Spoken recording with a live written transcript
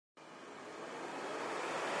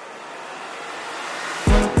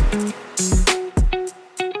Hello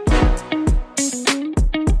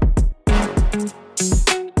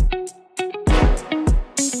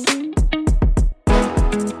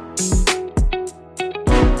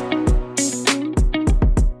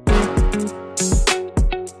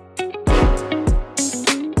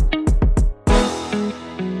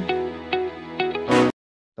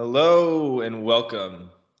and welcome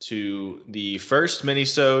to the first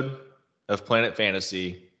mini-sode of Planet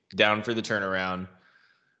Fantasy, Down for the Turnaround.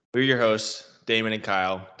 We're your hosts, Damon and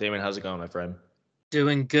Kyle. Damon, how's it going, my friend?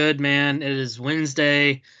 Doing good, man. It is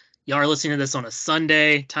Wednesday. Y'all are listening to this on a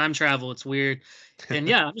Sunday. Time travel, it's weird. And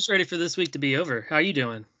yeah, I'm just ready for this week to be over. How are you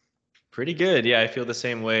doing? Pretty good. Yeah, I feel the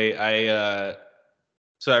same way. I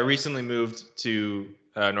recently moved to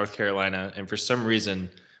North Carolina, and for some reason,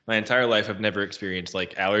 my entire life I've never experienced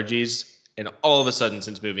like allergies. And all of a sudden,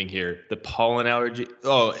 since moving here, the pollen allergy.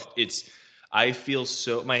 I feel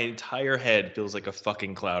so. My entire head feels like a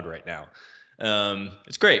fucking cloud right now.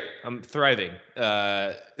 It's great. I'm thriving.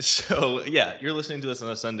 So yeah, you're listening to this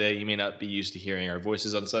on a Sunday. You may not be used to hearing our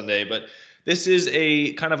voices on Sunday, but this is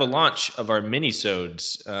a kind of a launch of our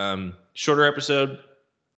mini-sodes. Shorter episode,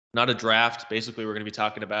 not a draft. Basically, we're going to be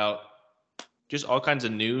talking about just all kinds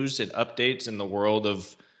of news and updates in the world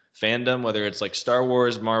of fandom, whether it's like Star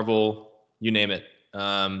Wars, Marvel, you name it.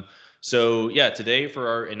 So yeah, today for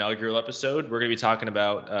our inaugural episode, we're going to be talking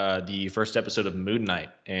about the first episode of Moon Knight.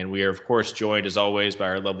 And we are, of course, joined as always by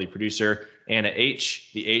our lovely producer, Anna H.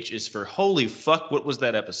 The H is for holy fuck, what was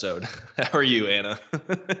that episode? How are you, Anna?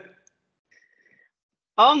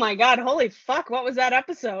 Oh my God, holy fuck, what was that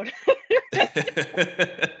episode? I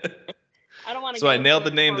don't want to. So I nailed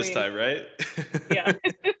the name this time, right? Yeah,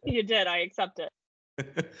 you did. I accept it.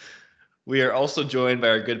 We are also joined by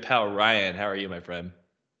our good pal, Ryan. How are you, my friend?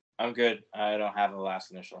 I'm good. I don't have a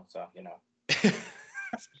last initial, so, you know.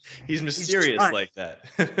 He's mysterious like that.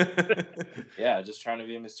 Yeah, just trying to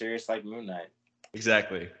be mysterious like Moon Knight.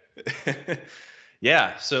 Exactly.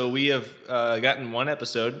 Yeah, so we have gotten one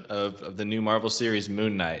episode of the new Marvel series,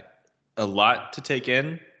 Moon Knight. A lot to take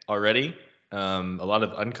in already. A lot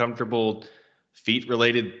of uncomfortable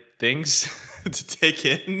feet-related things to take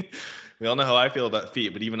in. We all know how I feel about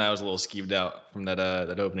feet, but even I was a little skeeved out from that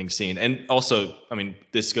opening scene. And also, I mean,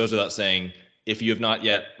 this goes without saying, if you have not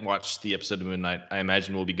yet watched the episode of Moon Knight, I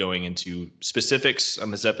imagine we'll be going into specifics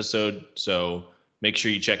on this episode. So make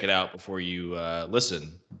sure you check it out before you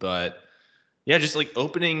listen. But yeah, just like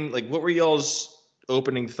opening, like what were y'all's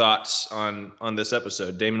opening thoughts on this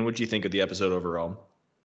episode? Damon, what do you think of the episode overall?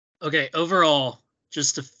 Okay, overall,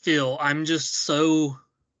 just to feel, I'm just so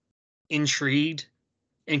intrigued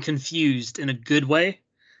and confused in a good way.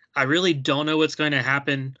 I really don't know what's going to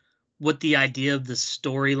happen, what the idea of the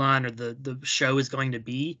storyline or the show is going to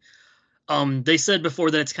be. They said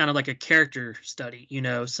before that it's kind of like a character study, you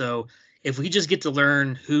know. So if we just get to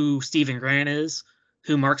learn who Stephen Grant is,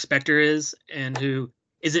 who Mark Spector is, and who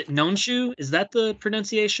is it Nonshu? Is that the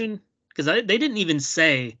pronunciation? Because they didn't even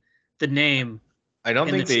say the name. I don't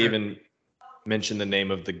think they even mentioned the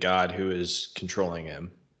name of the god who is controlling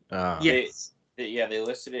him. Yes. They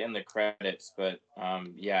listed it in the credits, but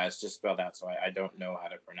yeah, it's just spelled out, so I don't know how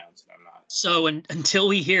to pronounce it. I'm not. So until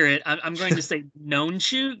we hear it, I'm going to say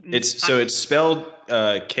Nonshu. It's spelled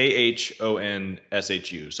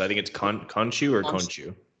Khonshu. So I think it's Khonshu or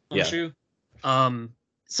Khonshu. Khonshu. Yeah.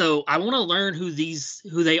 So I want to learn who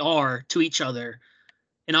they are to each other,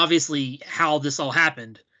 and obviously how this all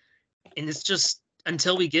happened. And it's just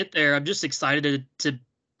until we get there, I'm just excited to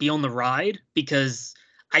be on the ride because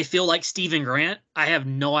I feel like Stephen Grant. I have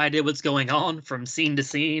no idea what's going on from scene to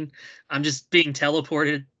scene. I'm just being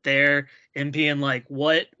teleported there and being like,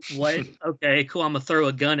 what? Okay, cool. I'm gonna throw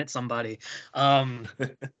a gun at somebody.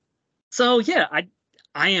 So yeah,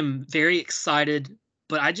 I am very excited,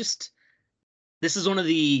 but this is one of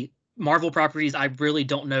the Marvel properties I really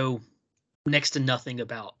don't know next to nothing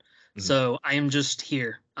about. Mm-hmm. So I am just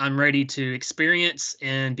here. I'm ready to experience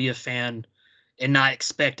and be a fan and not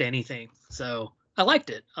expect anything. So I liked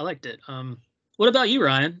it. What about you,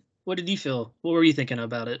 Ryan? What did you feel? What were you thinking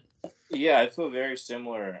about it? Yeah, I feel very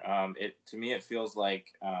similar. To me, it feels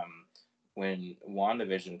like when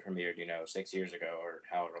WandaVision premiered, 6 years ago or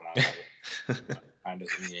however long. Time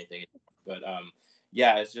doesn't mean anything. But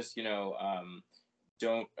yeah, it's just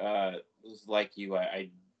don't like you. I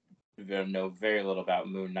know very little about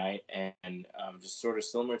Moon Knight, and just sort of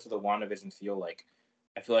similar to the WandaVision feel. Like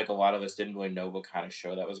I feel like a lot of us didn't really know what kind of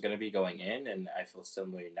show that was going to be going in, and I feel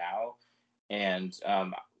similar now. And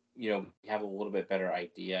we have a little bit better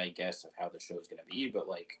idea, I guess, of how the show is going to be, but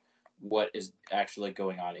like what is actually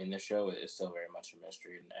going on in the show is still very much a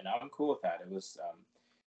mystery, and I'm cool with that. It was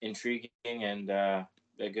intriguing, and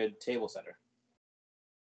a good table setter.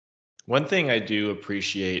 One thing I do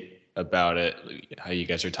appreciate about it, how you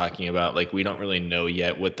guys are talking about, like, we don't really know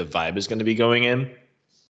yet what the vibe is going to be going in.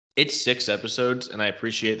 It's 6 episodes, and I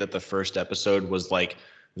appreciate that the first episode was like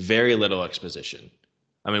very little exposition.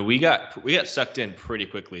 I mean, we got sucked in pretty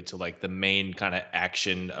quickly to like the main kind of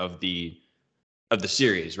action of the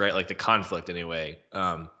series, right? Like the conflict anyway.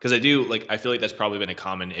 Because I feel like that's probably been a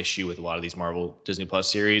common issue with a lot of these Marvel Disney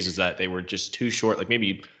Plus series is that they were just too short, like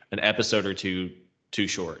maybe an episode or two too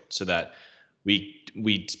short, so that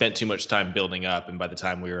we spent too much time building up, and by the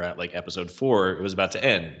time we were at like episode 4, it was about to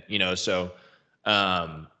end, you know. So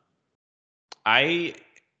I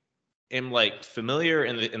am like familiar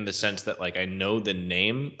in the sense that like I know the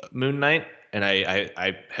name Moon Knight, and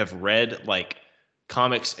I have read like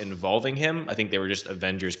comics involving him. I think they were just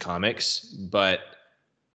Avengers comics, but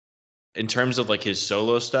in terms of like his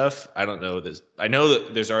solo stuff, I don't know this. I know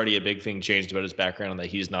that there's already a big thing changed about his background, and that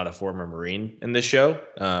he's not a former Marine in this show.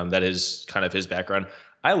 That is kind of his background.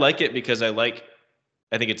 I like it because I think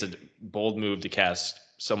it's a bold move to cast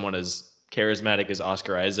someone as charismatic as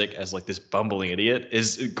Oscar Isaac as like this bumbling idiot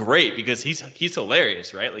is great, because he's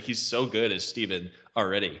hilarious, right? Like he's so good as Steven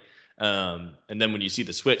already. And then when you see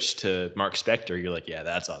the switch to Mark Spector, you're like, yeah,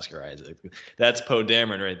 that's Oscar Isaac. That's Poe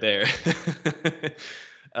Dameron right there.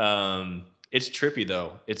 It's trippy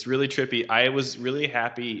though. It's really trippy. I was really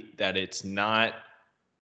happy that it's not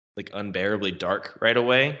like unbearably dark right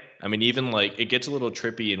away. I mean, even like it gets a little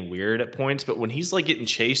trippy and weird at points, but when he's like getting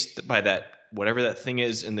chased by that whatever that thing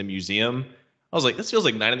is in the museum, I was like, this feels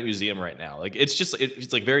like Night in the Museum right now. Like it's just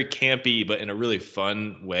it's like very campy, but in a really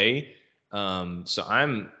fun way. So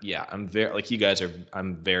I'm very like you guys are.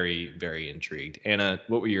 I'm very, very intrigued. Anna,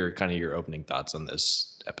 what were your opening thoughts on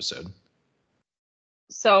this episode?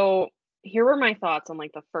 So here were my thoughts on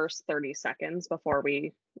like the first 30 seconds before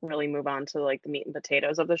we really move on to like the meat and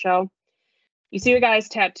potatoes of the show. You see the guy's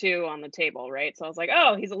tattoo on the table, right? So I was like,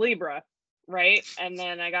 oh, he's a Libra, right? And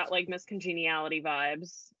then I got like Miss Congeniality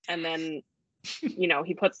vibes. And then, you know,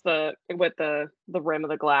 he puts the rim of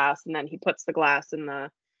the glass, and then he puts the glass in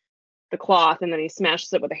the cloth, and then he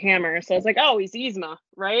smashes it with a hammer. So I was like, oh, he's Yzma,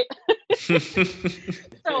 right?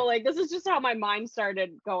 So like this is just how my mind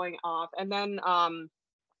started going off. And then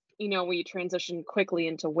you know, we transitioned quickly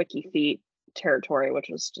into Wiki Feet territory, which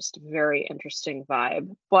was just a very interesting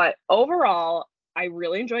vibe. But overall, I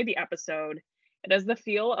really enjoyed the episode. It has the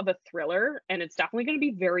feel of a thriller, and it's definitely going to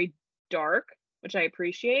be very dark, which I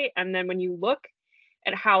appreciate. And then when you look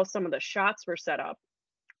at how some of the shots were set up,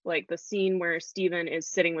 like the scene where Steven is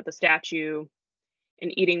sitting with the statue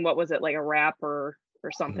and eating, what was it, like a wrap or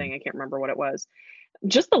something? Mm-hmm. I can't remember what it was.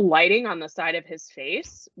 Just the lighting on the side of his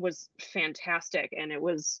face was fantastic, and it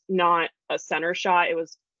was not a center shot. It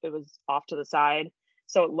was off to the side,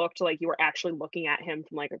 so it looked like you were actually looking at him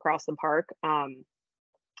from like across the park. And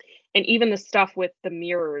even the stuff with the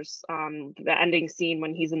mirrors, the ending scene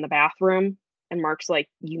when he's in the bathroom and Mark's like,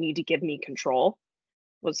 you need to give me control,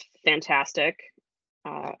 was fantastic.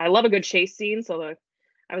 I love a good chase scene, so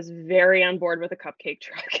I was very on board with a cupcake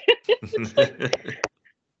truck.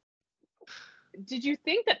 Did you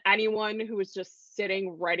think that anyone who was just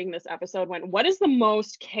sitting writing this episode went, what is the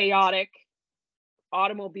most chaotic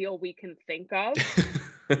automobile we can think of?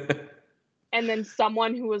 And then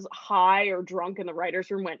someone who was high or drunk in the writer's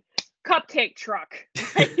room went, cupcake truck.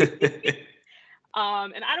 And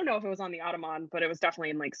I don't know if it was on the Ottoman, but it was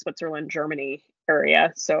definitely in like Switzerland, Germany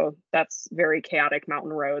area. So that's very chaotic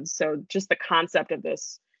mountain roads. So just the concept of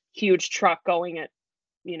this huge truck going at,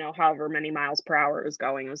 you know, however many miles per hour it was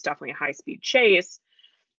going, it was definitely a high speed chase.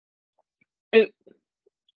 It's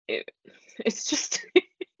just,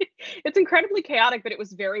 it's incredibly chaotic, but it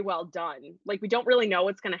was very well done. Like we don't really know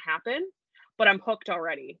what's going to happen, but I'm hooked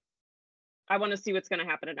already. I want to see what's going to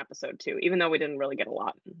happen in episode 2, even though we didn't really get a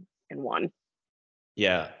lot in 1.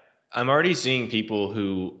 Yeah, I'm already seeing people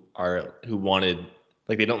who wanted,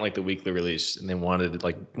 like, they don't like the weekly release, and they wanted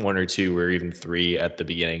like 1 or 2 or even 3 at the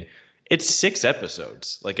beginning. It's 6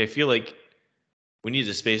 episodes. Like, I feel like we need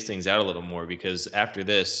to space things out a little more, because after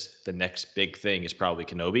this, the next big thing is probably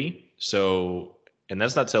Kenobi. So, and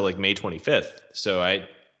that's not till like May 25th. So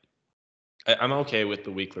I'm okay with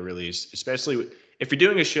the weekly release, especially if you're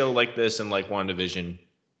doing a show like this and like WandaVision.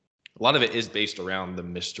 A lot of it is based around the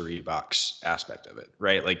mystery box aspect of it,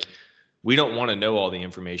 right? Like, we don't want to know all the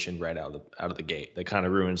information right out of the gate. That kind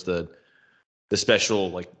of ruins the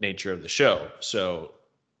special like nature of the show. So,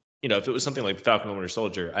 you know, if it was something like Falcon and Winter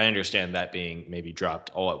Soldier, I understand that being maybe dropped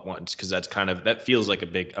all at once, because that feels like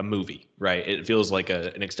a movie, right? It feels like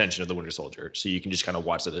an extension of the Winter Soldier, so you can just kind of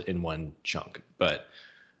watch it in one chunk. But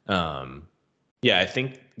Yeah, I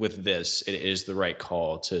think with this, it is the right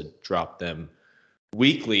call to drop them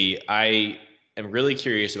weekly. I am really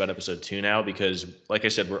curious about episode 2 now because, like I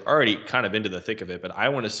said, we're already kind of into the thick of it, but I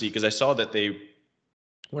want to see, because I saw that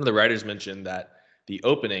one of the writers mentioned that the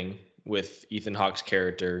opening with Ethan Hawke's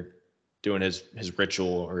character doing his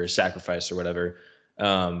ritual or his sacrifice or whatever,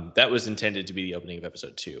 that was intended to be the opening of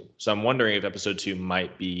episode 2. So I'm wondering if episode 2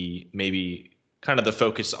 might be maybe kind of the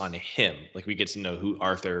focus on him. Like we get to know who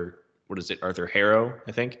Arthur Harrow,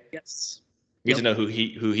 I think. Yes. We get to know who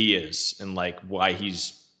he is and like why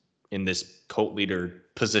he's in this cult leader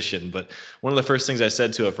position. But one of the first things I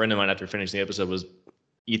said to a friend of mine after finishing the episode was,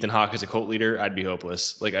 Ethan Hawke as a cult leader, I'd be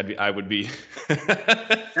hopeless. Like I would be.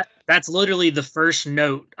 That's literally the first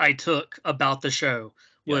note I took about the show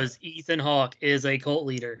was Ethan Hawke is a cult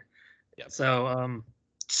leader. Yeah. So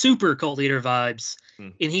super cult leader vibes.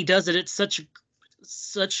 And he does it at such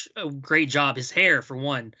a great job. His hair, for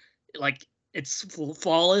one, like it's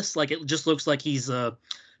flawless. Like it just looks like he's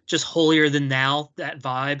just holier than thou, that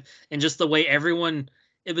vibe. And just the way everyone,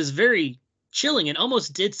 it was very chilling and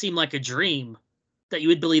almost did seem like a dream, that you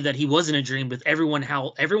would believe that he was in a dream with everyone,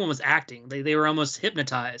 how everyone was acting. They were almost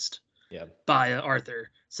hypnotized by Arthur.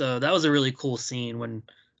 So that was a really cool scene when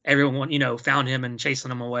everyone, found him and chasing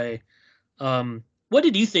him away. What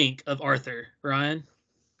did you think of Arthur, Ryan?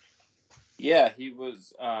 Yeah, he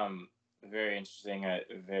was very interesting,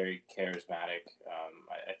 very charismatic.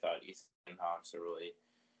 I thought Ethan Hawke's a really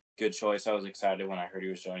good choice. I was excited when I heard he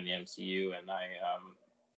was joining the MCU, and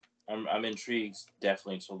I'm intrigued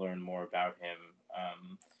definitely to learn more about him,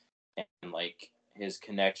 and like his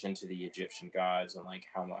connection to the Egyptian gods, and like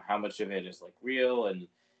how much of it is like real and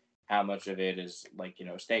how much of it is like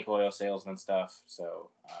snake oil salesman stuff. So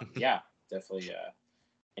yeah, definitely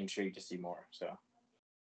intrigued to see more. So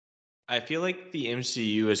I feel like the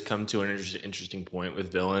MCU has come to an interesting point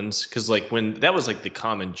with villains, because like when that was like the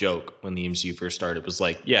common joke when the MCU first started was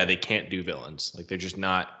like, yeah, they can't do villains, like they're just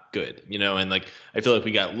not good, and like I feel like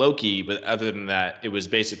we got Loki, but other than that, it was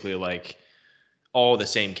basically like all the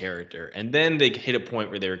same character. And then they hit a point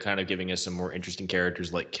where they were kind of giving us some more interesting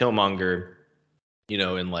characters like Killmonger,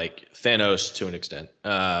 and like Thanos to an extent,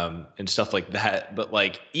 and stuff like that. But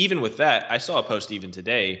like even with that, I saw a post even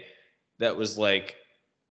today that was like,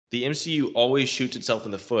 the MCU always shoots itself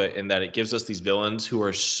in the foot in that it gives us these villains who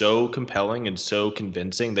are so compelling and so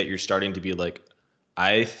convincing that you're starting to be like,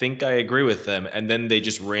 I think I agree with them. And then they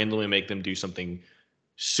just randomly make them do something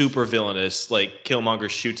super villainous, like Killmonger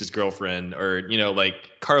shoots his girlfriend, or,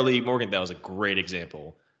 like Carly Morgenthau is a great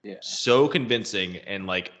example. Yeah. So convincing. And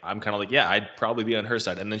like, I'm kind of like, yeah, I'd probably be on her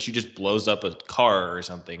side. And then she just blows up a car or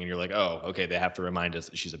something. And you're like, oh, okay, they have to remind us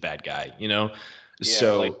that she's a bad guy, Yeah,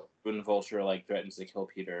 So like when Vulture like threatens to kill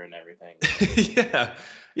Peter and everything.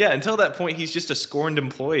 yeah. Until that point, he's just a scorned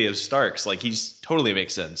employee of Stark's. Like he's totally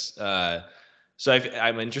makes sense. So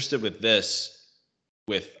I'm interested with this,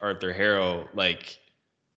 with Arthur Harrow. Like,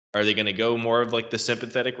 are they going to go more of like the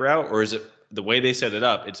sympathetic route, or is it the way they set it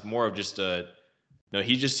up? It's more of just no.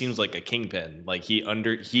 He just seems like a kingpin. Like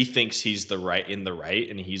he thinks he's in the right,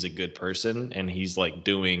 and he's a good person, and he's like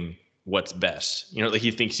doing what's best. Like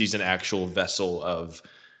he thinks he's an actual vessel of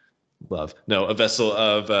love. No, a vessel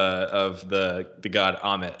of the god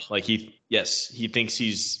Ammit. Like he thinks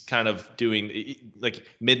he's kind of doing like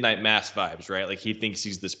midnight mass vibes, right? Like he thinks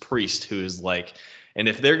he's this priest who is like, and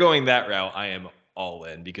if they're going that route, I am all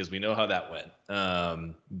in, because we know how that went.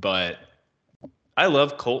 But I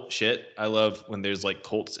love cult shit. I love when there's like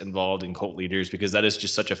cults involved and cult leaders, because that is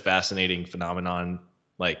just such a fascinating phenomenon,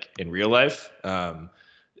 like in real life. And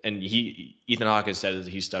Ethan Hawke has said that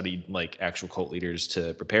he studied like actual cult leaders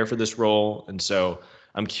to prepare for this role, and so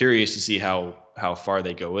I'm curious to see how far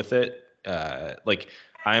they go with it. Like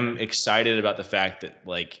I'm excited about the fact that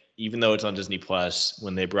like even though it's on Disney Plus,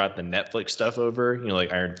 when they brought the Netflix stuff over,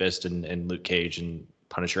 like Iron Fist and Luke Cage and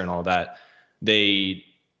Punisher and all that,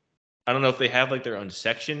 I don't know if they have like their own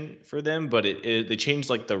section for them, but they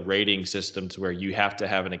changed like the rating system to where you have to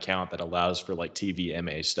have an account that allows for like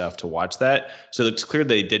TVMA stuff to watch that. So it's clear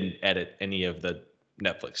they didn't edit any of the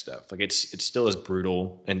Netflix stuff. Like it's still as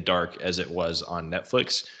brutal and dark as it was on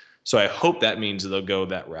Netflix. So I hope that means they'll go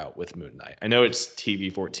that route with Moon Knight. I know it's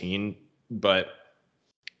TV-14, but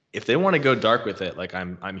if they want to go dark with it, like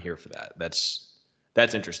I'm here for that. That's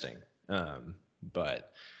interesting.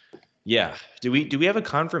 But yeah. Do we have a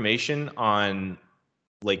confirmation on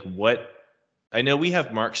like what? I know we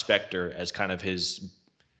have Mark Spector as kind of his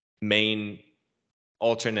main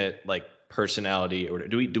alternate like personality, or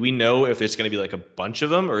do we know if it's going to be like a bunch of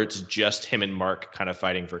them, or it's just him and Mark kind of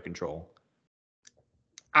fighting for control?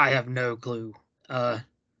 I have no clue.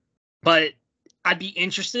 But I'd be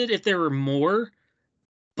interested if there were more,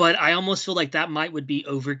 but I almost feel like that would be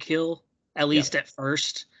overkill, at least at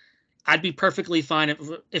first. I'd be perfectly fine if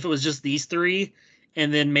it was just these three,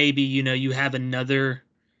 and then maybe, you have another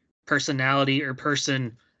personality or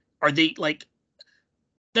person. Are they like,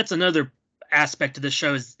 that's another aspect of the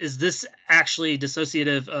show, is this actually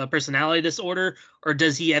dissociative personality disorder, or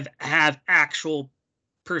does he have actual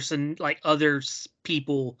person, like other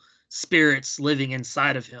people, spirits living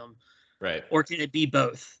inside of him? Right. Or can it be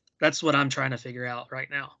both? That's what I'm trying to figure out right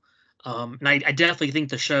now. And I definitely think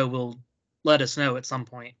the show will let us know at some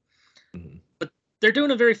point. Mm-hmm. But they're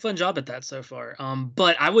doing a very fun job at that so far.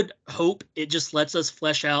 But I would hope it just lets us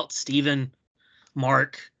flesh out Steven,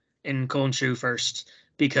 Mark, and Khonshu first,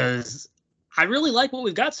 because I really like what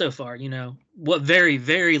we've got so far. What very,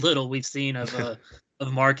 very little we've seen of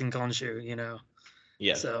Mark and Khonshu.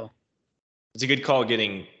 Yeah. So it's a good call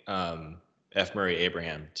getting F. Murray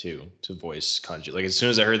Abraham to voice Khonshu. Like as soon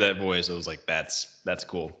as I heard that voice, I was like, that's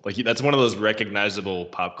cool. Like that's one of those recognizable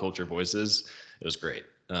pop culture voices. It was great.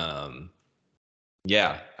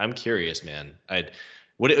 Yeah, I'm curious, man.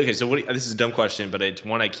 This is a dumb question, but it's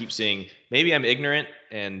one I keep seeing. Maybe I'm ignorant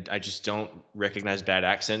and I just don't recognize bad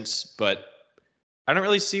accents, but I don't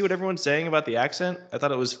really see what everyone's saying about the accent. I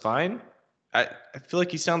thought it was fine. I feel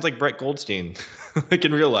like he sounds like Brett Goldstein, like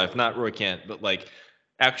in real life, not Roy Kent, but like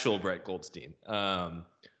actual Brett Goldstein. Of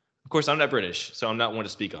course, I'm not British, so I'm not one to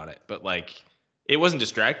speak on it, but like it wasn't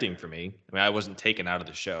distracting for me. I mean, I wasn't taken out of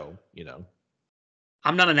the show,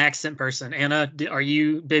 I'm not an accent person. Anna, are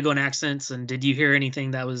you big on accents? And did you hear anything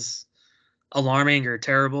that was alarming or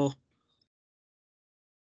terrible?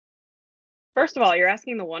 First of all, you're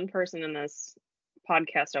asking the one person in this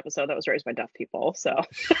podcast episode that was raised by deaf people. So,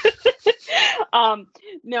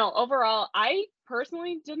 no, overall, I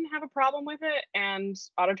personally didn't have a problem with it. And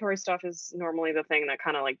auditory stuff is normally the thing that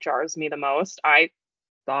kind of like jars me the most. I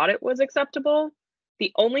thought it was acceptable.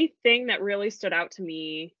 The only thing that really stood out to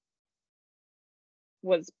me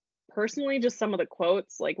was personally just some of the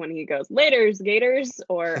quotes, like when he goes "Laters, Gators,"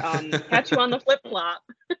 or "Catch you on the flip flop,"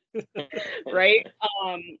 right?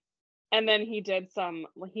 And then he did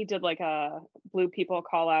like a Blue People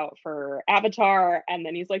call out for Avatar, and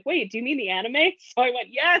then he's like, "Wait, do you mean the anime?" So I went,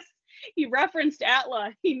 "Yes." He referenced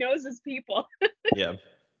Atla. He knows his people. Yeah.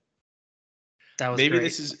 That was maybe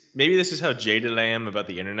great. Maybe this is how jaded I am about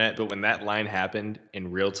the internet, but when that line happened in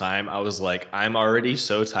real time, I was like, I'm already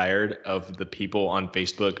so tired of the people on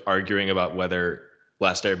Facebook arguing about whether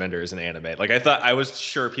Last Airbender is an anime. Like I was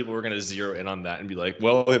sure people were going to zero in on that and be like,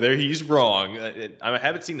 well, there he's wrong. I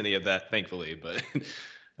haven't seen any of that, thankfully, but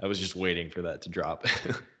I was just waiting for that to drop.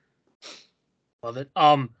 Love it.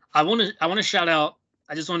 I want to shout out.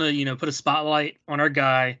 I just want to put a spotlight on our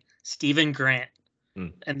guy Steven Grant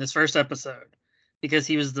in this first episode, because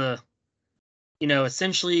he was the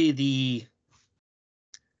essentially the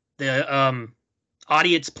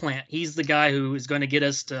audience plant. He's the guy who is going to get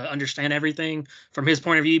us to understand everything from his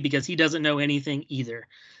point of view, because he doesn't know anything either.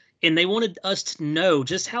 And they wanted us to know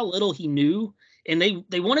just how little he knew, and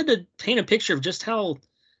they wanted to paint a picture of just how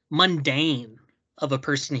mundane of a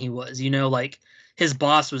person he was. Like his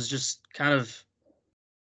boss was just kind of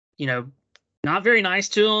not very nice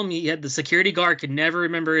to him. He had the security guard could never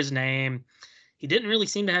remember his name. He didn't really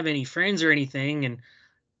seem to have any friends or anything, and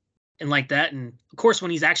like that. And of course,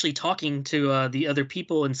 when he's actually talking to the other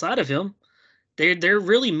people inside of him, they're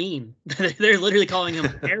really mean. They're literally calling him a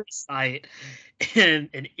parasite and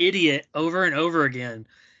an idiot over and over again.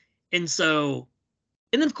 And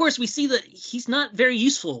then of course we see that he's not very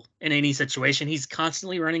useful in any situation. He's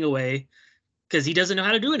constantly running away because he doesn't know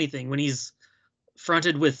how to do anything when he's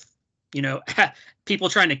fronted with people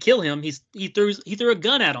trying to kill him. He threw a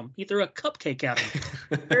gun at him. He threw a cupcake at him.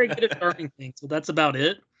 Very good at throwing things, but that's about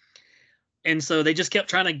it. And so they just kept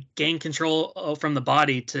trying to gain control from the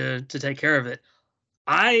body to take care of it.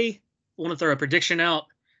 I want to throw a prediction out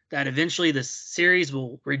that eventually this series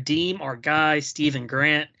will redeem our guy Steven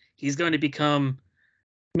Grant. He's going to become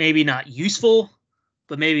maybe not useful,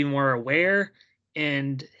 but maybe more aware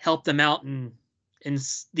and help them out in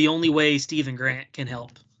the only way Steven Grant can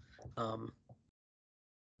help.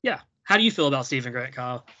 Yeah. How do you feel about Steven Grant,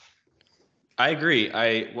 Kyle? I agree.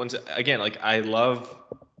 I love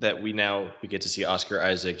that we get to see Oscar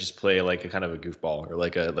Isaac just play like a kind of a goofball, or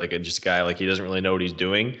like a just guy, like he doesn't really know what he's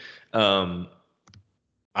doing. It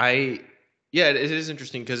is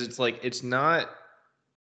interesting because it's like it's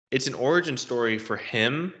an origin story for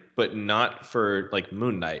him, but not for like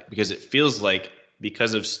Moon Knight, because it feels like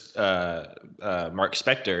because of Mark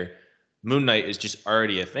Spector, Moon Knight is just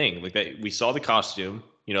already a thing. Like that, we saw the costume,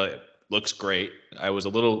 it looks great. I was a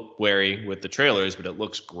little wary with the trailers, but it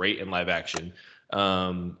looks great in live action.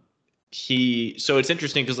 So it's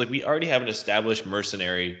interesting because like we already have an established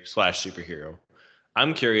mercenary / superhero.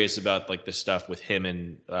 I'm curious about like the stuff with him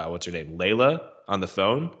and what's her name, Layla, on the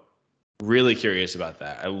phone. Really curious about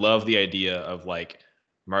that. I love the idea of like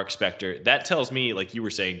Mark Spector. That tells me, like you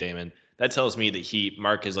were saying, Damon, that tells me that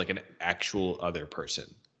Mark is like an actual other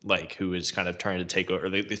person, like who is kind of trying to take over.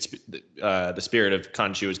 The spirit of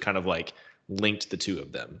Khonshu is kind of like linked the two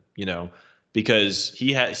of them, you know, because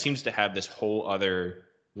seems to have this whole other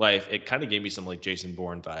life. It kind of gave me some like Jason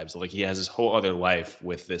Bourne vibes. Like he has this whole other life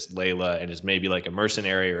with this Layla and is maybe like a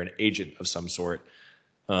mercenary or an agent of some sort.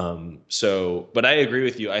 But I agree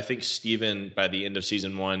with you. I think Steven by the end of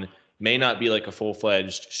season 1 may not be like a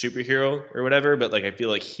full-fledged superhero or whatever, but like I feel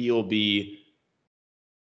like he'll be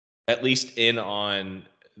at least in on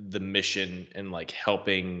the mission and like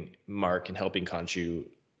helping Mark and helping Khonshu,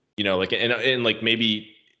 you know, like and like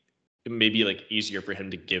maybe like easier for him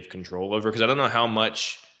to give control over, because I don't know how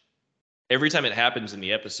much every time it happens in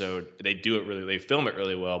the episode they film it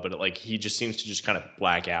really well, but like he just seems to just kind of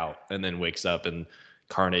black out and then wakes up and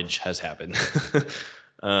carnage has happened.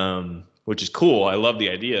 Which is cool. I love the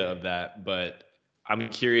idea of that, but I'm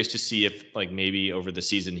curious to see if like maybe over the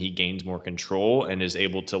season he gains more control and is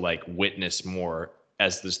able to like witness more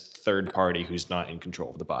as this third party who's not in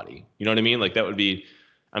control of the body. You know what I mean? Like that would be,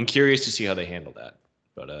 I'm curious to see how they handle that,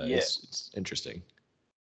 but it's interesting.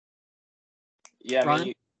 Yeah, I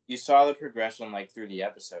mean, you saw the progression like through the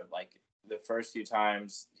episode. Like the first few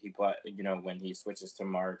times when he switches to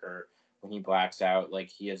Mark or when he blacks out, like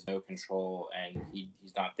he has no control and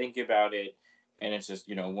he's not thinking about it. And it's just,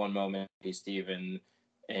 one moment he's Steven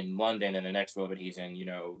in London and the next moment he's in,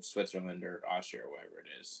 Switzerland or Austria or whatever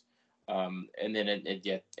it is. And then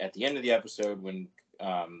at the end of the episode, when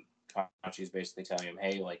Khonshu's basically telling him,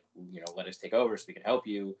 hey, like, let us take over so we can help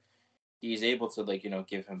you, he's able to like,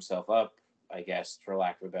 give himself up, I guess, for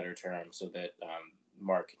lack of a better term, so that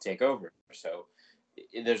Mark can take over. So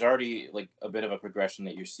there's already like a bit of a progression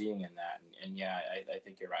that you're seeing in that, and yeah, I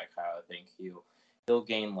think you're right, Kyle. I think he'll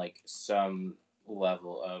gain like some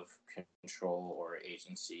level of control or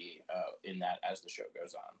agency in that as the show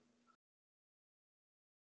goes on.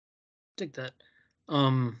 Take that.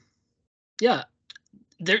 Yeah,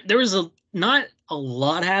 there was not a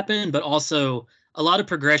lot happened, but also a lot of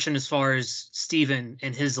progression as far as Steven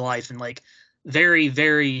and his life, and like very,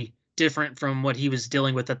 very different from what he was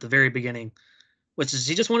dealing with at the very beginning, which is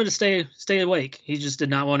he just wanted to stay awake. He just did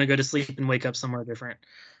not want to go to sleep and wake up somewhere different.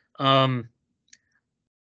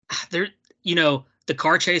 The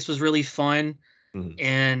car chase was really fun,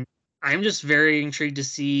 and I'm just very intrigued to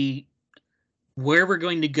see where we're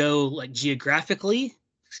going to go, like geographically,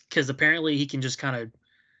 because apparently he can just can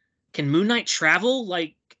Moon Knight travel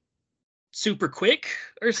like super quick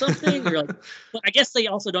or something? Or like, but I guess they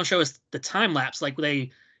also don't show us the time lapse. Like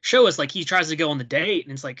they show us like he tries to go on the date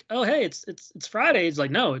and it's like, oh hey, it's Friday. It's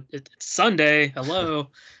like, no, it's Sunday. Hello.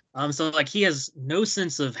 So like he has no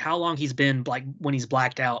sense of how long he's been like when he's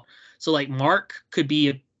blacked out. So like Mark could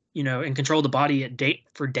be in control of the body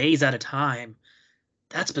for days at a time.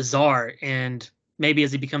 That's bizarre. And maybe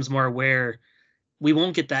as he becomes more aware, we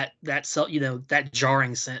won't get that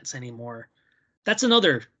jarring sense anymore. That's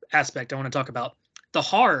another aspect I want to talk about. The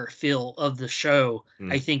horror feel of the show,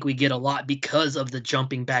 I think we get a lot because of the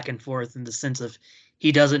jumping back and forth and the sense of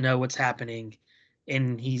he doesn't know what's happening,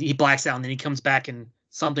 and he blacks out and then he comes back and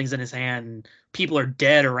something's in his hand and people are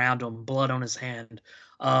dead around him, blood on his hand.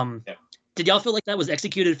 Did y'all feel like that was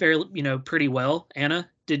executed fairly, pretty well? Anna,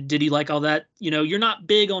 did you like all that? You're not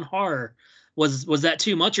big on horror. Was that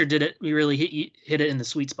too much, or did it really hit it in the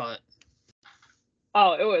sweet spot?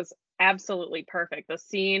 Oh, it was absolutely perfect. The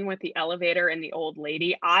scene with the elevator and the old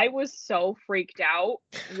lady, I was so freaked out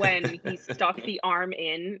when he stuck the arm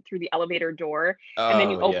in through the elevator door, and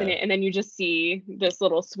then you open it and then you just see this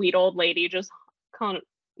little sweet old lady just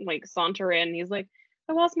like saunter in. He's like,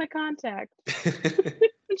 I lost my contact.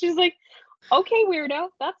 And she's like, okay, weirdo,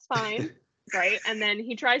 that's fine. Right? And then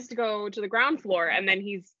he tries to go to the ground floor, and then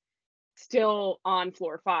he's still on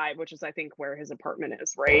floor 5, which is I think where his apartment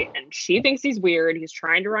is, right? And she thinks he's weird. He's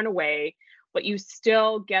trying to run away, but you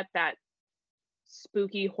still get that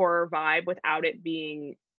spooky horror vibe without it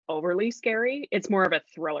being overly scary. It's more of a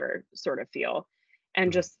thriller sort of feel.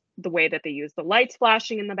 And just the way that they use the lights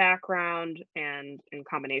flashing in the background and in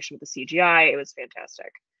combination with the CGI, it was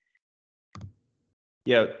fantastic.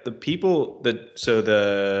 Yeah, so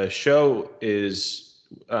the show is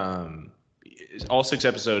all 6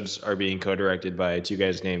 episodes are being co-directed by 2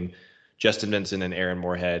 guys named Justin Benson and Aaron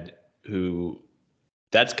Moorhead, who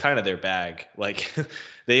that's kind of their bag. Like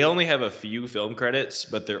they only have a few film credits,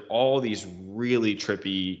 but they're all these really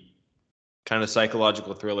trippy kind of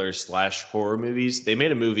psychological thrillers / horror movies. They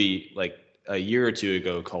made a movie like a year or two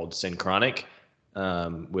ago called Synchronic,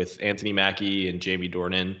 with Anthony Mackie and Jamie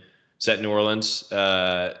Dornan, set in New Orleans.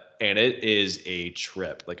 And it is a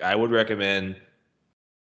trip. Like, I would recommend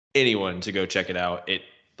anyone to go check it out.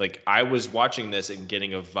 Like, I was watching this and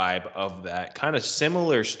getting a vibe of that kind of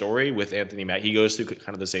similar story with Anthony Mackie. He goes through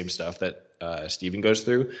kind of the same stuff that Steven goes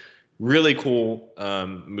through. Really cool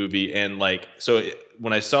movie. And like, so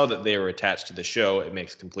when I saw that they were attached to the show, it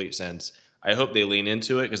makes complete sense. I hope they lean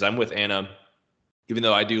into it, because I'm with Anna. Even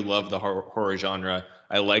though I do love the horror genre,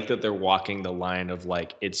 I like that they're walking the line of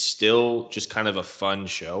like, it's still just kind of a fun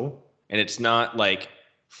show, and it's not like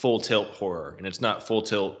full tilt horror, and it's not full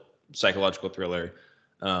tilt psychological thriller,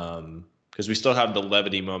 because we still have the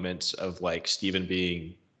levity moments of like Steven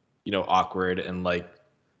being, awkward and like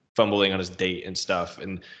fumbling on his date and stuff.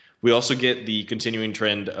 And we also get the continuing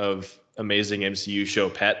trend of amazing MCU show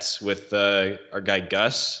Pets with our guy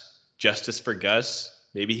Gus. Justice for Gus.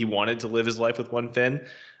 Maybe he wanted to live his life with one fin.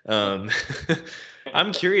 I'm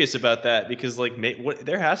curious about that, because like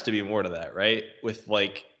there has to be more to that, right? With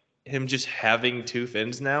like him just having 2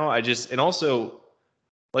 fins now. And also,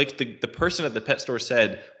 like the person at the pet store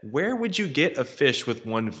said, where would you get a fish with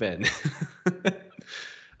 1 fin?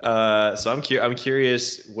 So I'm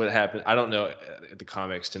curious what happened. I don't know the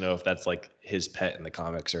comics to know if that's like his pet in the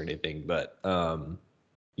comics or anything, but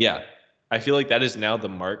yeah, I feel like that is now the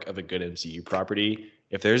mark of a good MCU property.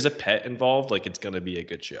 If there's a pet involved, like, it's going to be a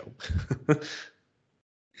good show.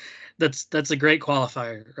 That's a great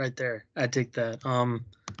qualifier right there. I take that.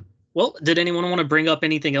 Well, did anyone want to bring up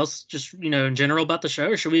anything else, just, in general about the show,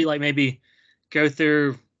 or should we like maybe go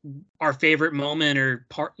through our favorite moment or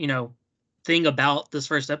part, thing about this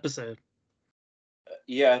first episode?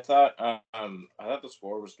 Yeah, I thought the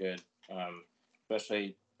score was good,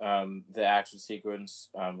 especially the action sequence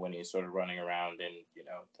when he's sort of running around in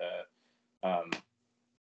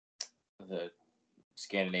the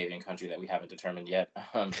Scandinavian country that we haven't determined yet.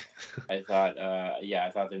 I thought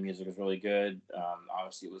the music was really good.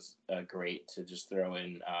 Obviously, it was great to just throw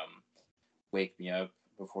in "Wake Me Up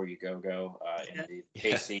Before You Go" in the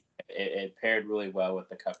chase scene. It paired really well with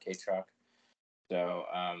the cupcake truck. So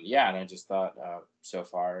and I just thought so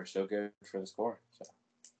far so good for the score. So.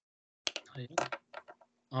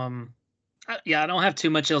 I don't have too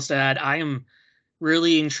much else to add. I am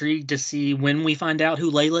really intrigued to see when we find out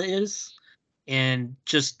who Layla is, and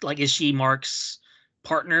just like, is she Mark's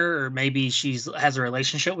partner, or maybe has a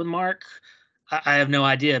relationship with Mark? I have no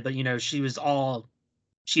idea, but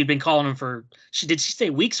she'd been calling him for. Did she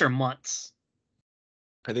say weeks or months?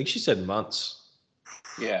 I think she said months.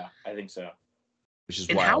 Yeah, I think so. Which is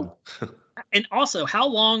wild. And also, how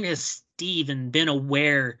long has Steven been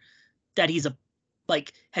aware that he's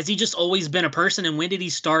has he just always been a person? And when did he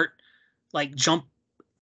start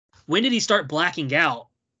when did he start blacking out?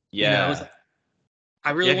 Yeah.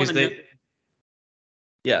 I really want to know.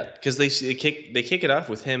 Yeah, because they kick it off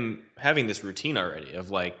with him having this routine already of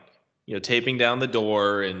like, taping down the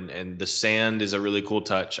door, and the sand is a really cool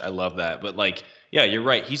touch. I love that. But like, yeah, you're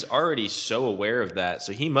right. He's already so aware of that.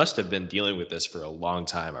 So he must have been dealing with this for a long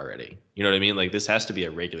time already. You know what I mean? Like, this has to be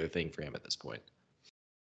a regular thing for him at this point.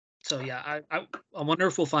 So yeah, I wonder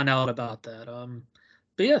if we'll find out about that.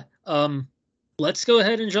 But yeah, let's go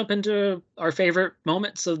ahead and jump into our favorite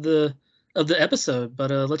moments of the episode.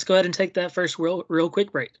 But let's go ahead and take that first real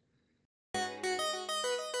quick break.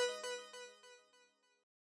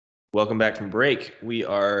 Welcome back from break. We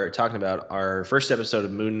are talking about our first episode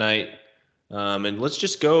of Moon Knight. And let's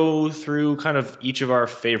just go through kind of each of our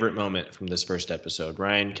favorite moment from this first episode.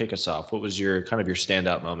 Ryan, kick us off. What was your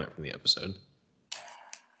standout moment from the episode?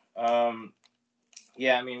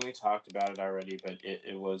 Yeah, I mean, we talked about it already, but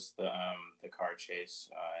it was the car chase.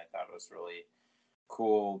 I thought it was really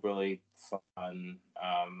cool, really fun.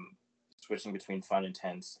 Switching between fun and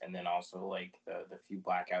tense, and then also like the few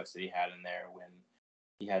blackouts that he had in there when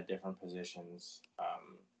he had different positions.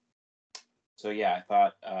 So yeah, I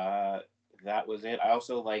thought that was it. I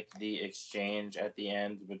also liked the exchange at the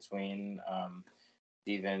end between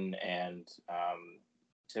Steven and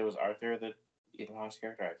it was Arthur, the Ethan Hawke's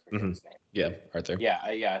character. I forget his name. Yeah, Arthur. Yeah.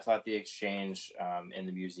 I thought the exchange in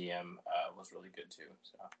the museum was really good too.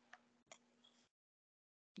 So.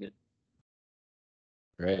 Good.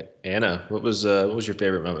 Right, Anna, what was your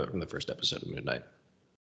favorite moment from the first episode of Moon Knight?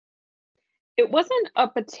 It wasn't a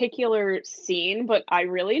particular scene, but I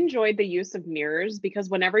really enjoyed the use of mirrors, because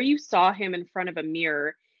whenever you saw him in front of a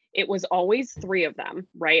mirror, it was always 3 of them,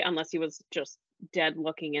 right? Unless he was just dead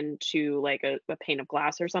looking into like a pane of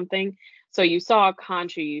glass or something. So you saw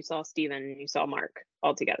Khonshu, you saw Steven, you saw Mark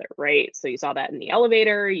all together, right? So you saw that in the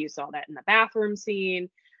elevator, you saw that in the bathroom scene.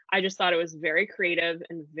 I just thought it was very creative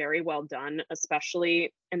and very well done,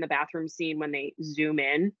 especially in the bathroom scene when they zoom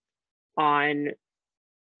in on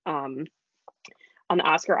the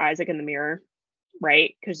Oscar Isaac in the mirror,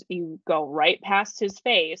 right? Because you go right past his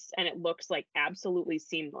face and it looks like absolutely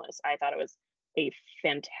seamless. I thought it was a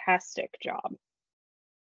fantastic job.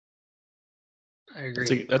 I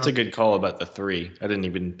agree. That's a good call about the 3. I didn't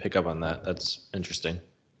even pick up on that. That's interesting.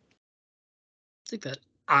 I think that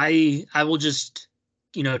I will just,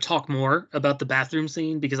 talk more about the bathroom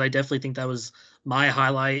scene, because I definitely think that was my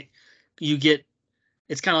highlight.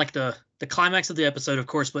 It's kind of like the climax of the episode, of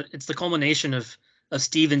course, but it's the culmination of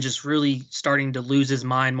Steven just really starting to lose his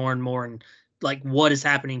mind more and more, and like what is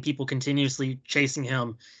happening, people continuously chasing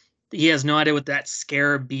him. He has no idea what that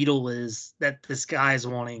scarab beetle is that this guy is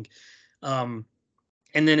wanting.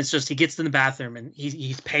 And then it's just, he gets in the bathroom and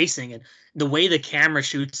he's pacing, and the way the camera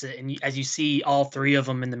shoots it, and as you see all 3 of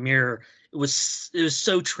them in the mirror, it was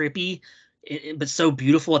so trippy, but so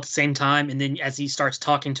beautiful at the same time. And then as he starts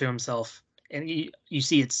talking to himself, and you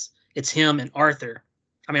see it's him and Arthur.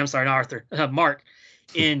 I mean, I'm sorry, not Arthur, Mark.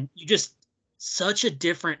 And you just, such a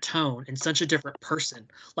different tone and such a different person.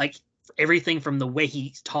 Like everything from the way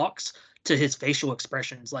he talks to his facial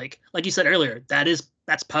expressions. Like you said earlier,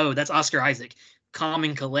 that's Poe, that's Oscar Isaac. Calm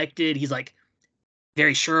and collected. He's like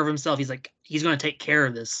very sure of himself. He's like, he's going to take care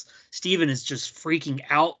of this. Steven is just freaking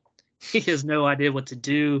out. He has no idea what to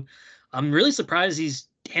do. I'm really surprised he's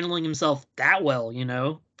handling himself that well,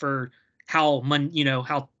 for how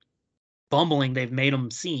how bumbling they've made him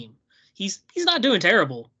seem. He's not doing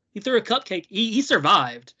terrible. He threw a cupcake. He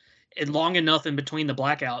survived, and long enough in between the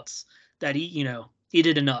blackouts that he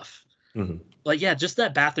did enough. Mm-hmm. But yeah, just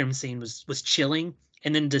that bathroom scene was chilling.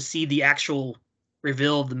 And then to see the actual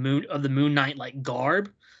reveal of the Moon Knight like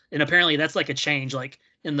garb, and apparently that's like a change. Like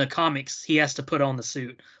in the comics, he has to put on the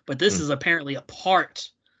suit, but this is apparently a part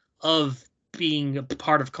of being a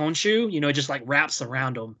part of Khonshu. It just like wraps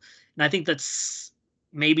around him, and I think that's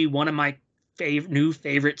maybe one of my new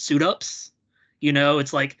favorite suit ups.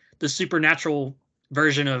 It's like the supernatural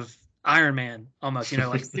version of Iron Man almost.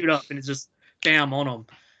 Like suit up, and it's just bam on him,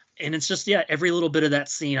 and it's just every little bit of that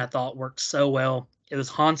scene I thought worked so well. It was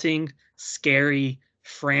haunting, scary,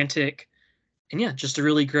 frantic, and just a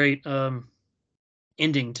really great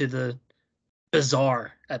ending to the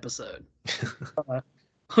bizarre episode.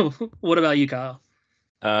 What about you, Kyle?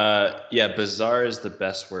 Bizarre is the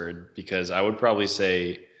best word, because I would probably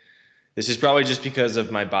say, this is probably just because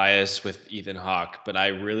of my bias with Ethan Hawke, but I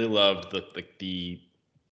really loved the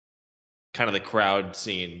kind of the crowd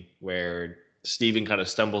scene where Steven kind of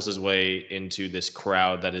stumbles his way into this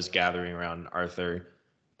crowd that is gathering around Arthur,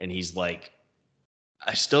 and he's like,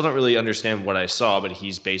 I still don't really understand what I saw, but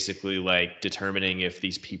he's basically like determining if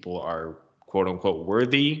these people are quote unquote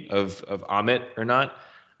worthy of Ammit or not.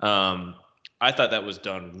 I thought that was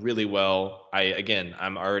done really well.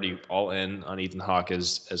 I'm already all in on Ethan Hawke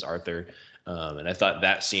as Arthur, and I thought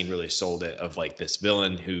that scene really sold it, of like this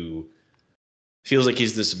villain who feels like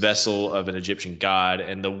he's this vessel of an Egyptian god,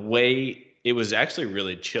 and the way it was actually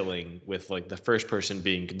really chilling with like the first person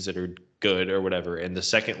being considered good or whatever, and the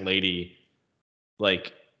second lady,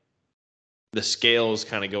 like the scales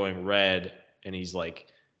kind of going red, and he's like,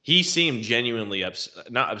 he seemed genuinely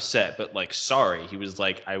not upset, but like sorry. He was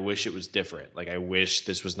like, I wish it was different. Like, I wish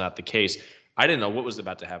this was not the case. I didn't know what was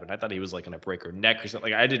about to happen. I thought he was like going to break her neck or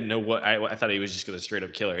something. Like, I didn't know what, I thought he was just going to straight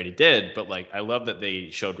up kill her, and he did. But like, I love that they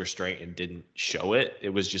showed restraint and didn't show it. It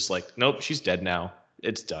was just like, nope, she's dead now.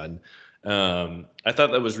 It's done. I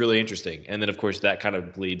thought that was really interesting. And then of course that kind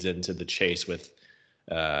of bleeds into the chase with,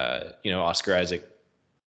 Oscar Isaac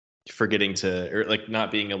forgetting to, or like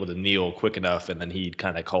not being able to kneel quick enough, and then he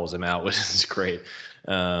kind of calls him out, which is great.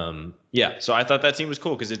 So I thought that scene was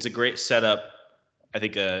cool because it's a great setup. I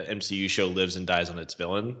think a MCU show lives and dies on its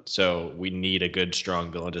villain, so we need a good,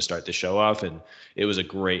 strong villain to start the show off, and it was a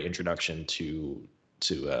great introduction to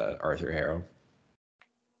Arthur Harrow.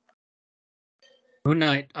 Moon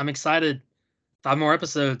Knight, I'm excited. 5 more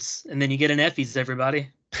episodes, and then you get an Effies, everybody.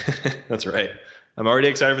 That's right. I'm already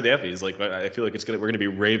excited for the Effies. Like, I feel like we're gonna be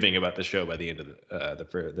raving about the show by the end of the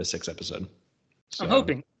 6th episode. So. I'm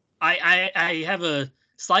hoping. I have a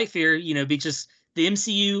slight fear, because the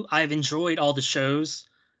MCU, I've enjoyed all the shows,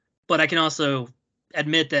 but I can also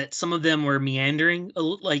admit that some of them were meandering,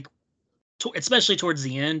 like especially towards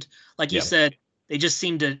the end. Like you said, they just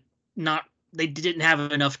seemed to not. They didn't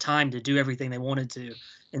have enough time to do everything they wanted to,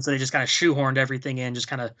 and so they just kind of shoehorned everything in, just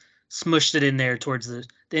kind of smushed it in there towards the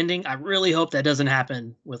ending. I really hope that doesn't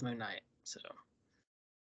happen with Moon Knight. So.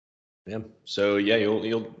 Yeah. So yeah,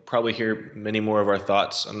 you'll probably hear many more of our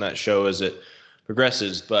thoughts on that show as it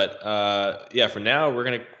progresses. But yeah, for now we're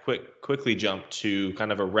gonna quickly jump to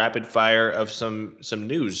kind of a rapid fire of some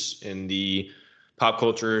news in the pop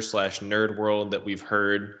culture / nerd world that we've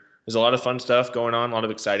heard. There's a lot of fun stuff going on, a lot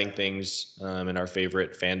of exciting things in our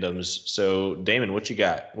favorite fandoms. So Damon, what you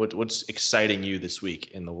got? What's exciting you this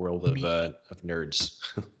week in the world of nerds?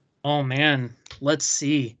 Oh man, let's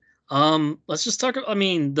see. Let's just talk. I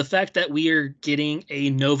mean, the fact that we are getting a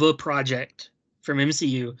Nova project from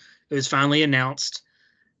MCU is finally announced.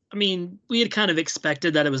 I mean, we had kind of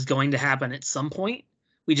expected that it was going to happen at some point.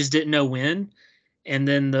 We just didn't know when. And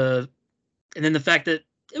then the fact that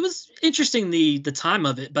it was interesting the time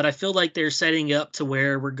of it, but I feel like they're setting up to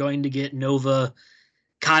where we're going to get Nova.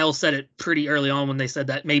 Kyle said it pretty early on when they said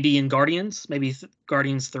that maybe in Guardians,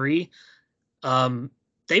 Guardians 3.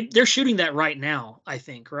 They're shooting that right now, I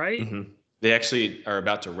think, right? Mm-hmm. They actually are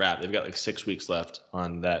about to wrap. They've got like 6 weeks left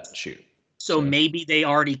on that shoot. So maybe they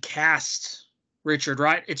already cast Richard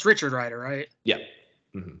Rider. It's Richard Rider, right? Yeah.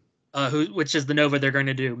 Mm-hmm. Which is the Nova they're going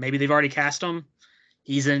to do. Maybe they've already cast him.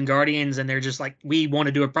 He's in Guardians, and they're just like, we want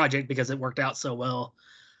to do a project because it worked out so well.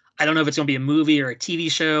 I don't know if it's going to be a movie or a TV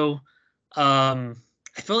show. I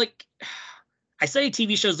feel like I say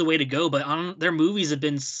TV show's the way to go, but their movies have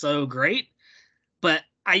been so great. But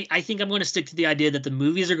I think I'm going to stick to the idea that the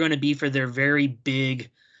movies are going to be for their very big,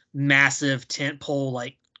 massive tentpole,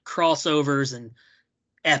 like crossovers and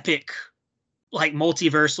epic, like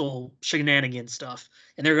multiversal shenanigans stuff.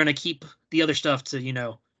 And they're going to keep the other stuff to,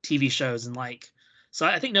 TV shows and like. So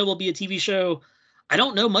I think Nova will be a TV show. I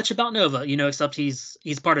don't know much about Nova, except he's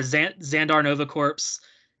part of Xandar Nova Corps.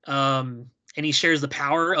 And he shares the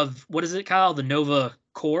power of, what is it, Kyle? The Nova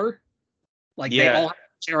Corps? Like they all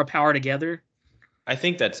share a power together. I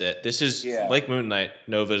think that's it. This is like Moon Knight.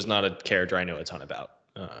 Nova is not a character I know a ton about.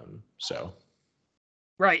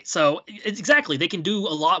 Right. So exactly. They can do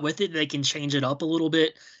a lot with it. They can change it up a little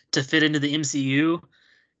bit to fit into the MCU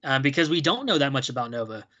because we don't know that much about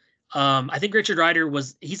Nova. I think Richard Rider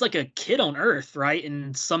he's like a kid on Earth, right?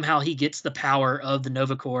 And somehow he gets the power of the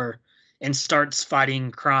Nova Corps and starts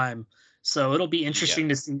fighting crime. So it'll be interesting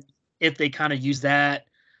to see if they kind of use that.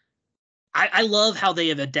 I love how they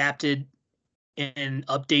have adapted and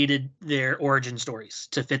updated their origin stories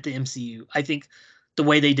to fit the MCU. I think the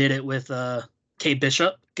way they did it with Kate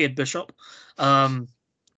Bishop, in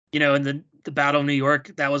the Battle of New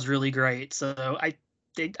York, that was really great. So I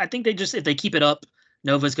think if they keep it up,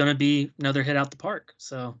 Nova's going to be another hit out the park.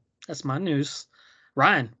 So that's my news.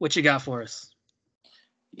 Ryan, what you got for us?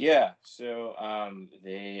 Yeah, so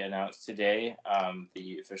they announced today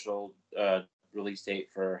the official release date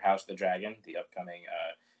for House of the Dragon, the upcoming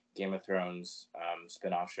Game of Thrones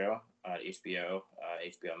spin-off show on HBO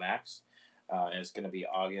Max. And it's going to be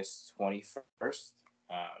August 21st.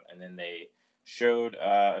 And then they showed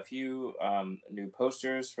a few new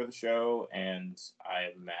posters for the show, and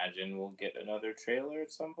I imagine we'll get another trailer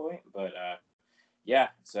at some point. But yeah,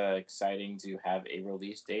 it's exciting to have a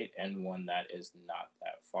release date and one that is not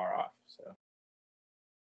that far off. So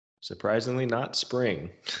surprisingly, not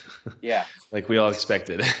spring. Yeah, like we all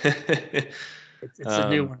expected. It's a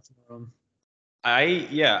new one for them.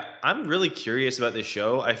 I'm really curious about this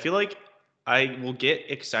show. I feel like I will get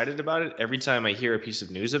excited about it every time I hear a piece of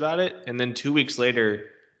news about it, and then 2 weeks later,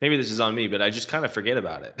 maybe this is on me, but I just kind of forget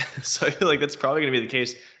about it. So I feel like that's probably going to be the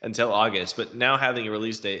case until August. But now having a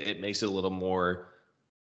release date, it makes it a little more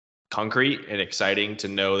concrete and exciting to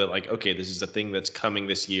know that, like, okay, this is a thing that's coming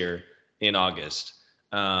this year in August.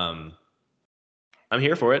 I'm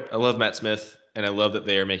here for it. I love Matt Smith, and I love that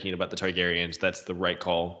they are making it about the Targaryens. That's the right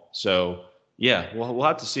call. So yeah, we'll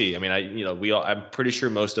have to see. I mean, I'm pretty sure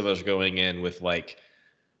most of us are going in with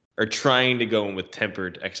are trying to go in with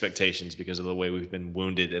tempered expectations because of the way we've been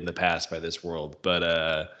wounded in the past by this world. But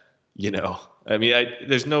I mean,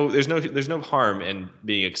 there's no harm in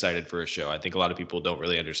being excited for a show. I think a lot of people don't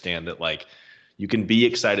really understand that you can be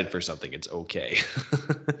excited for something. It's okay.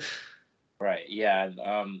 Right. Yeah.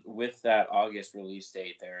 With that August release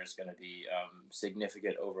date, there is going to be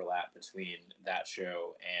significant overlap between that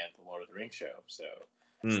show and the Lord of the Rings show. So.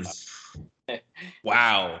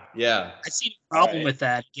 Wow. Yeah. I see a problem with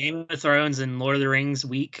that. Game of Thrones and Lord of the Rings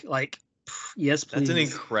week. Yes, please. That's an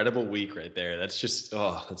incredible week right there. That's just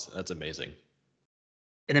that's amazing.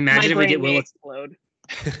 And imagine if we get Will explode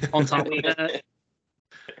on top of that.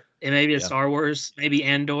 And maybe a Star Wars, maybe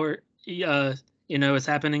Andor. Is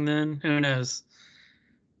happening then. Who knows?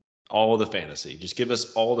 All the fantasy. Just give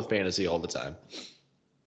us all the fantasy all the time.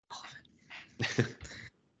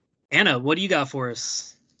 Anna, what do you got for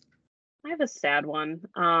us? I have a sad one.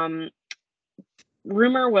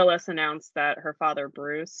 Rumor Willis announced that her father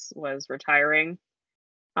Bruce was retiring.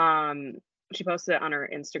 She posted it on her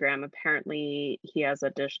Instagram. Apparently, he has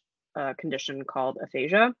a condition called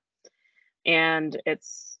aphasia, and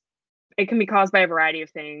it can be caused by a variety of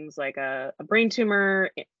things, like a brain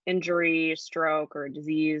tumor, injury, stroke, or a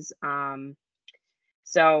disease.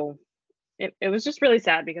 So it was just really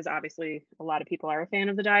sad because obviously a lot of people are a fan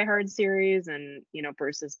of the Die Hard series, and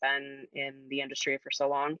Bruce has been in the industry for so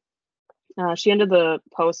long. She ended the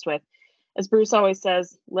post with, as Bruce always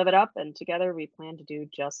says, live it up, and together we plan to do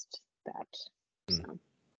just that. So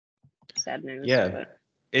sad news. Yeah, but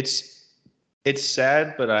it's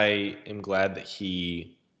sad, but I am glad that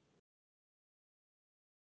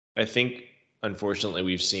I think, unfortunately,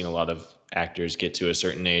 we've seen a lot of actors get to a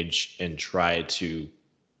certain age and try to,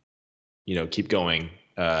 keep going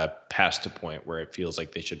past a point where it feels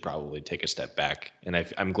like they should probably take a step back. And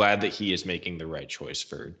I'm glad that he is making the right choice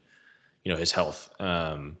for, his health.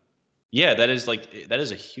 Yeah, that is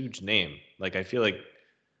a huge name. Like, I feel like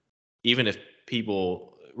even if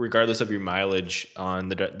people, regardless of your mileage on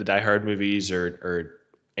the Die Hard movies or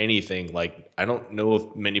anything, like, I don't know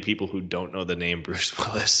of many people who don't know the name Bruce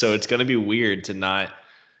Willis. So it's going to be weird to not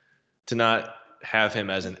have him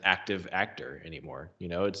as an active actor anymore.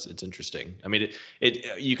 It's interesting. I mean,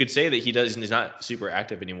 you could say that he's not super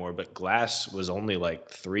active anymore, but Glass was only like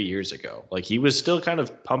 3 years ago. Like, he was still kind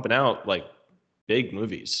of pumping out like big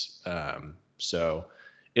movies. So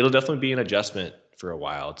it'll definitely be an adjustment for a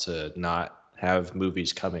while to not have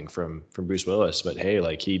movies coming from Bruce Willis. But hey,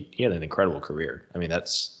 like, he had an incredible career. I mean, that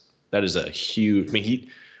is a huge. I mean,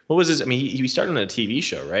 what was his? I mean, he started on a TV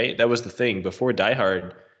show, right? That was the thing before Die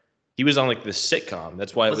Hard. He was on like this sitcom.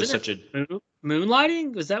 That's why it was such a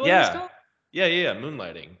Moonlighting. Was that what it was called? Yeah,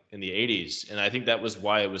 Moonlighting in the 80s. And I think that was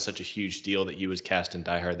why it was such a huge deal that he was cast in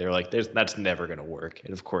Die Hard. They're like, that's never going to work.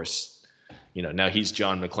 And of course, now he's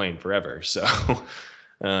John McClane forever. So,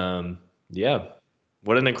 yeah,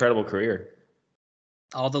 what an incredible career.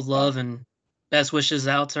 All the love and best wishes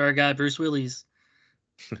out to our guy, Bruce Willis.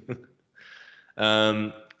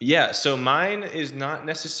 Yeah, so mine is not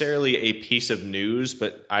necessarily a piece of news,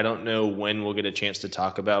 but I don't know when we'll get a chance to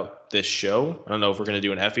talk about this show. I don't know if we're going to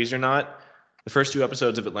do an Effies or not. The first 2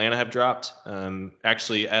 episodes of Atlanta have dropped.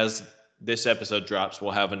 Actually, as this episode drops,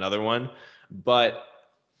 we'll have another one. But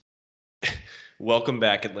welcome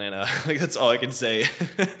back, Atlanta. Like, that's all I can say.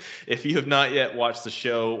 If you have not yet watched the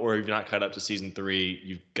show or you've not caught up to season 3,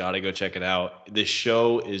 you've got to go check it out. This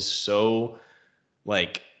show is so,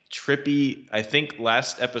 like, trippy. I think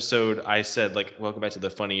last episode I said, like, welcome back to the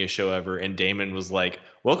funniest show ever, and Damon was like,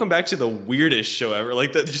 welcome back to the weirdest show ever.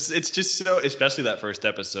 Like, that it's just so, especially that first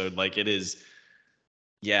episode, like, it is.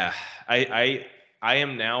 Yeah, I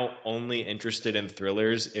am now only interested in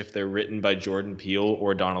thrillers if they're written by Jordan Peele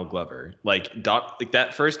or Donald Glover. Like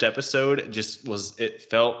that first episode it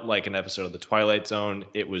felt like an episode of The Twilight Zone.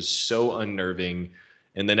 It was so unnerving.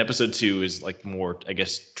 And then episode 2 is like more, I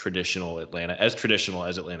guess, traditional Atlanta, as traditional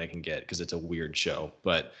as Atlanta can get, because it's a weird show.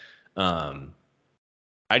 But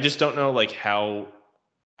I just don't know, like, how.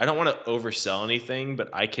 I don't want to oversell anything, but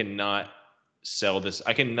I cannot sell this.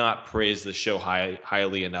 I cannot praise the show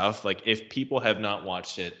highly enough. Like, if people have not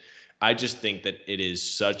watched it, I just think that it is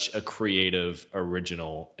such a creative,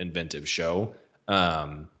 original, inventive show.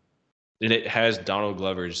 And it has Donald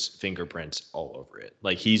Glover's fingerprints all over it.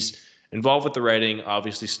 Like, he's involved with the writing,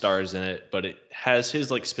 obviously stars in it, but it has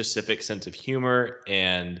his, like, specific sense of humor,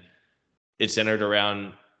 and it's centered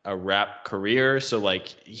around a rap career. So,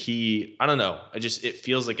 like, I don't know. It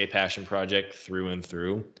feels like a passion project through and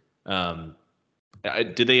through.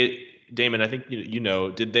 Damon, I think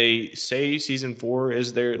did they say season 4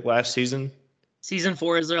 is their last season? Season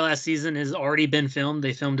 4 is their last season. Has already been filmed.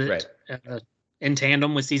 They filmed it in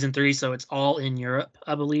tandem with season 3, so it's all in Europe,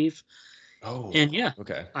 I believe. Oh, and yeah,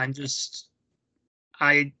 okay.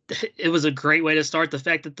 It was a great way to start. The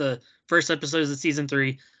fact that the first episode is of season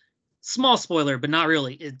 3, small spoiler, but not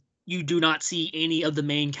really. You do not see any of the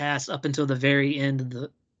main cast up until the very end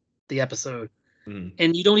of the episode. Mm.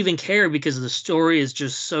 And you don't even care because the story is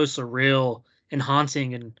just so surreal and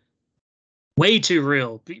haunting and way too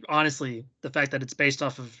real. Honestly, the fact that it's based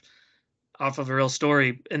off of a real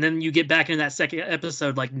story. And then you get back into that second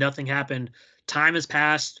episode like nothing happened. Time has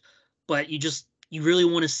passed, but you really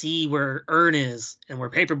want to see where Earn is and where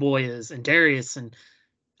Paperboy is and Darius. And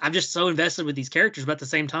I'm just so invested with these characters, but at the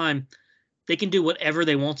same time, they can do whatever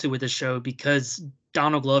they want to with this show because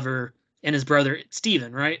Donald Glover and his brother,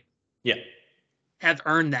 Steven, right? Yeah. Have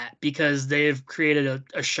earned that because they've created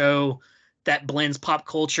a show that blends pop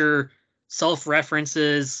culture,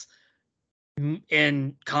 self-references,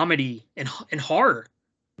 and comedy and horror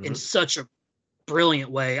in Mhm. such a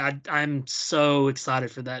brilliant way. I'm so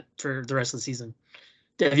excited for that for the rest of the season.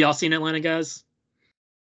 Have y'all seen Atlanta, guys?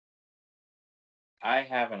 I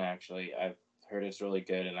haven't actually. I've heard it's really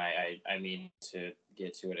good, and I mean to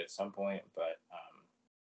get to it at some point, but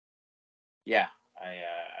yeah, I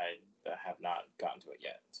have not gotten to it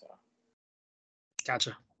yet. So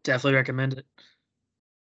Gotcha. Definitely recommend it.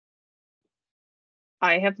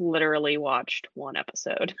 I have literally watched one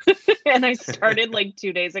episode and I started like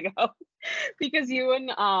 2 days ago because you and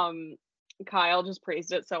Kyle just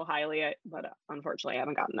praised it so highly. But unfortunately, I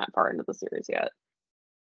haven't gotten that far into the series yet.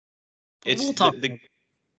 It's We'll talk.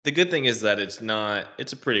 the good thing is that it's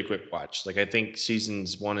a pretty quick watch. Like I think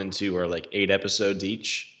seasons 1 and 2 are like 8 episodes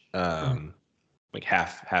each, like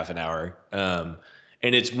half an hour.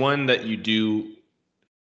 And it's one that you do.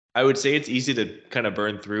 I would say it's easy to kind of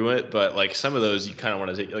burn through it, but like some of those you kind of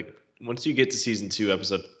want to take. Like once you get to season 2,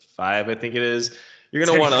 episode 5, I think it is, you're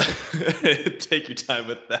gonna want to take your time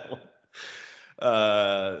with that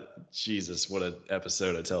one. Jesus, what an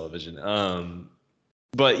episode of television.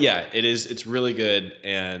 But yeah, it's really good.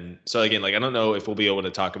 And so again, like I don't know if we'll be able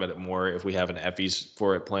to talk about it more if we have an Effies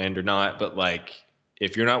for it planned or not, but like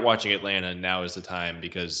if you're not watching Atlanta, now is the time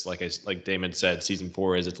because like Damon said, season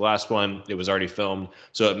 4 is its last one. It was already filmed,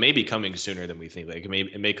 so it may be coming sooner than we think. Like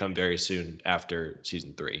it may come very soon after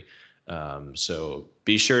season 3. So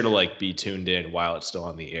be sure to like be tuned in while it's still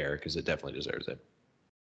on the air because it definitely deserves it.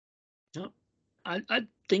 Yep. I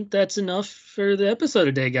think that's enough for the episode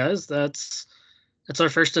today, guys. That's our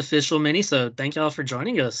first official mini-sode. Thank y'all for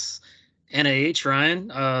joining us. Anna H,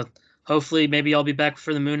 Ryan. Hopefully maybe I'll be back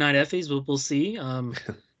for the Moon Knight Effies. We'll see.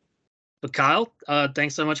 But Kyle,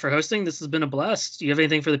 thanks so much for hosting. This has been a blast. Do you have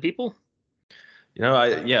anything for the people? I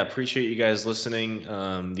appreciate you guys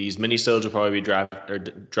listening. These mini-sodes will probably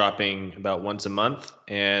be dropping about once a month.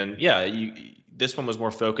 And yeah, this one was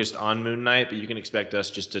more focused on Moon Knight, but you can expect us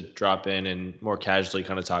just to drop in and more casually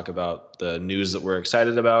kind of talk about the news that we're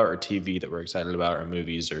excited about or TV that we're excited about or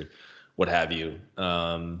movies or what have you.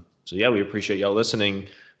 So yeah, we appreciate y'all listening.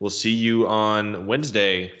 We'll see you on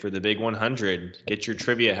Wednesday for the big 100. Get your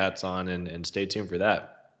trivia hats on and stay tuned for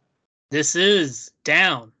that. This is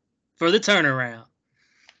Down for the Turnaround.